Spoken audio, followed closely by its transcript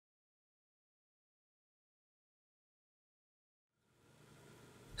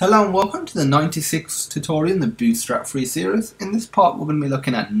Hello and welcome to the 96th tutorial in the Bootstrap free series. In this part we're going to be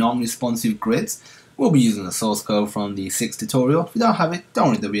looking at non-responsive grids. We'll be using the source code from the 6th tutorial. If you don't have it, don't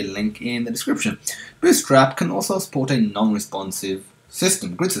worry, there'll be a link in the description. Bootstrap can also support a non-responsive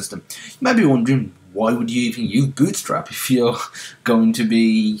grid system. You may be wondering, why would you even use Bootstrap if you're going to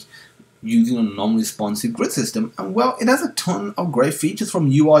be using a non-responsive grid system? And well, it has a ton of great features,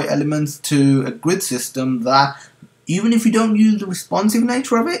 from UI elements to a grid system that even if you don't use the responsive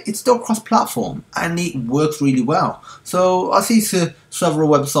nature of it, it's still cross-platform and it works really well. So I see several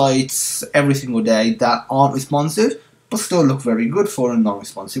websites every single day that aren't responsive but still look very good for a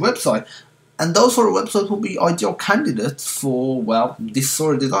non-responsive website. And those sort of websites will be ideal candidates for, well, this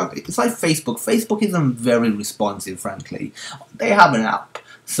sort of design. It's like Facebook. Facebook isn't very responsive, frankly. They have an app,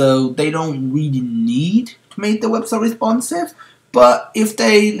 so they don't really need to make the website responsive. But if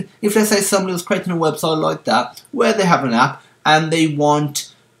let's say somebody was creating a website like that, where they have an app and they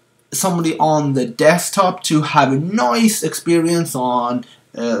want somebody on the desktop to have a nice experience on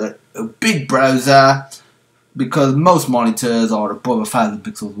a big browser, because most monitors are above 1,000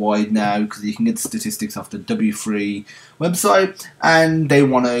 pixels wide now, because you can get statistics off the W3 website, and they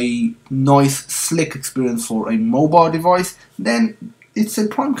want a nice slick experience for a mobile device, then it's a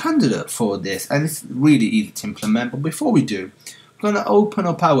prime candidate for this, and it's really easy to implement. But before we do, I'm going to open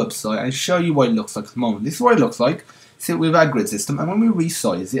up our website and show you what it looks like at the moment. This is what it looks like. See, with our grid system, and when we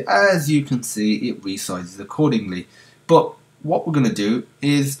resize it, as you can see, it resizes accordingly. But what we're going to do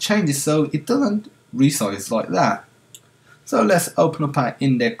is change it so it doesn't resize like that. So let's open up our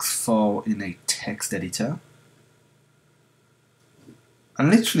index file in a text editor.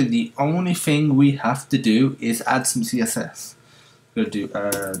 And literally the only thing we have to do is add some CSS. We're going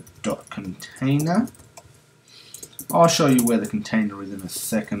to do .container. I'll show you where the container is in a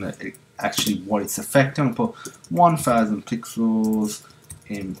second, actually what it's affecting. I'll put 1,000 pixels,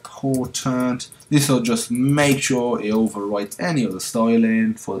 important. This will just make sure it overwrites any other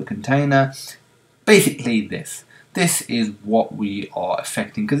styling for the container. Basically this is what we are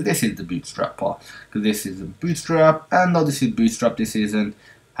affecting, because this is the Bootstrap part, because this is a Bootstrap, and though this is Bootstrap, this isn't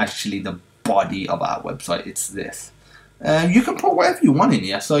actually the body of our website, it's this. You can put whatever you want in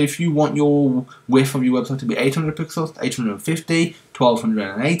here. So if you want your width of your website to be 800 pixels, 850,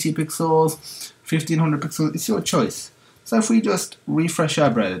 1280 pixels, 1500 pixels, it's your choice. So if we just refresh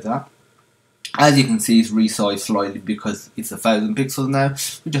our browser, as you can see, it's resized slightly because it's 1,000 pixels now.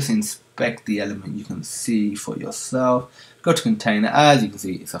 We just inspect the element, you can see for yourself. Go to container, as you can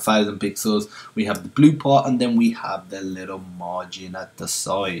see, it's 1,000 pixels. We have the blue part, and then we have the little margin at the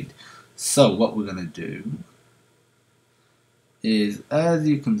side. So what we're going to do is, as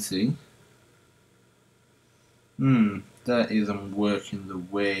you can see, that isn't working the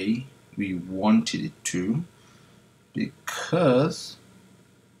way we wanted it to, because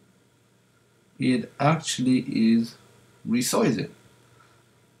it actually is resizing.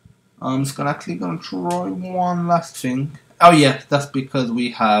 I'm just actually going to try one last thing. Oh yeah, that's because we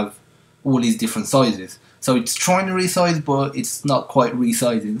have all these different sizes. So it's trying to resize, but it's not quite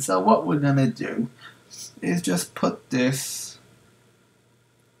resizing. So what we're going to do is just put this.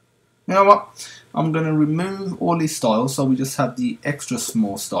 You know what? I'm going to remove all these styles, so we just have the extra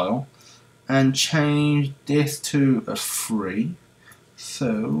small style, and change this to a 3.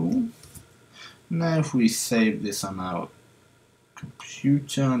 So now if we save this on our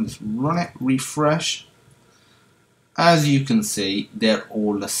computer and just run it, refresh, as you can see, they're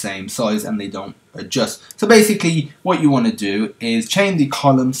all the same size and they don't adjust. So basically what you want to do is change the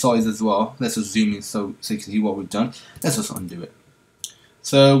column size as well. Let's just zoom in so you can see what we've done. Let's just undo it.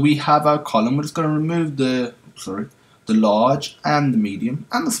 So we have our column. We're just going to remove the large and the medium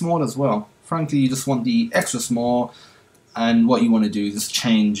and the small as well. Frankly, you just want the extra small, and what you want to do is just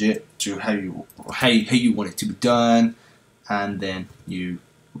change it to how you want it to be done, and then you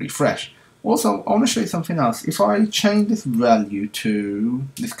refresh. Also, I want to show you something else. If I change this value to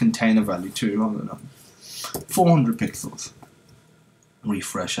this container value to, I don't know, 400 pixels,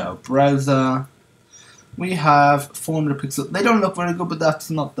 refresh our browser. We have 400 pixels. They don't look very good, but that's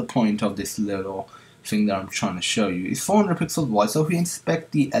not the point of this little thing that I'm trying to show you. It's 400 pixels wide. So if we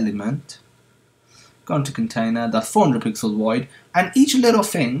inspect the element, go into container, that's 400 pixels wide, and each little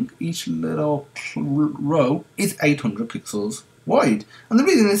thing, each little row is 800 pixels wide. And the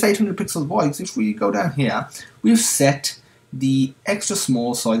reason it's 800 pixels wide is if we go down here, we've set the extra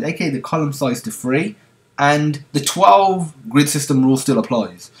small size, aka the column size, to 3. And the 12 grid system rule still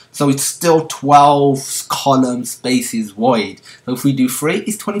applies. So it's still 12 column spaces wide. So if we do 3,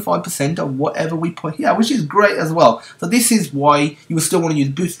 it's 25% of whatever we put here, which is great as well. So this is why you will still want to use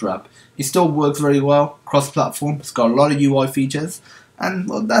Bootstrap. It still works very well, cross-platform. It's got a lot of UI features. And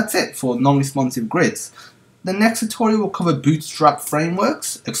well, that's it for non-responsive grids. The next tutorial will cover Bootstrap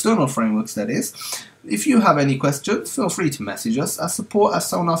frameworks, external frameworks that is. If you have any questions, feel free to message us at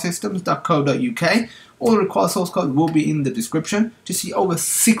support@sonarsystems.co.uk. All the required source code will be in the description. To see over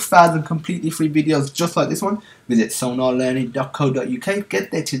 6,000 completely free videos just like this one, visit sonarlearning.co.uk.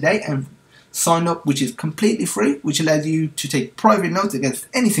 Get there today and sign up, which is completely free, which allows you to take private notes against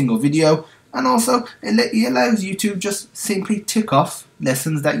any single video, and also it allows you to just simply tick off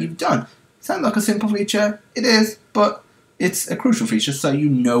lessons that you've done. Sounds like a simple feature, it is, but it's a crucial feature so you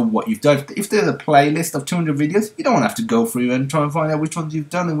know what you've done. If there's a playlist of 200 videos, you don't want to have to go through and try and find out which ones you've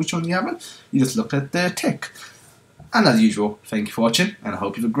done and which ones you haven't. You just look at the tick. And as usual, thank you for watching, and I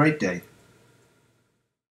hope you have a great day.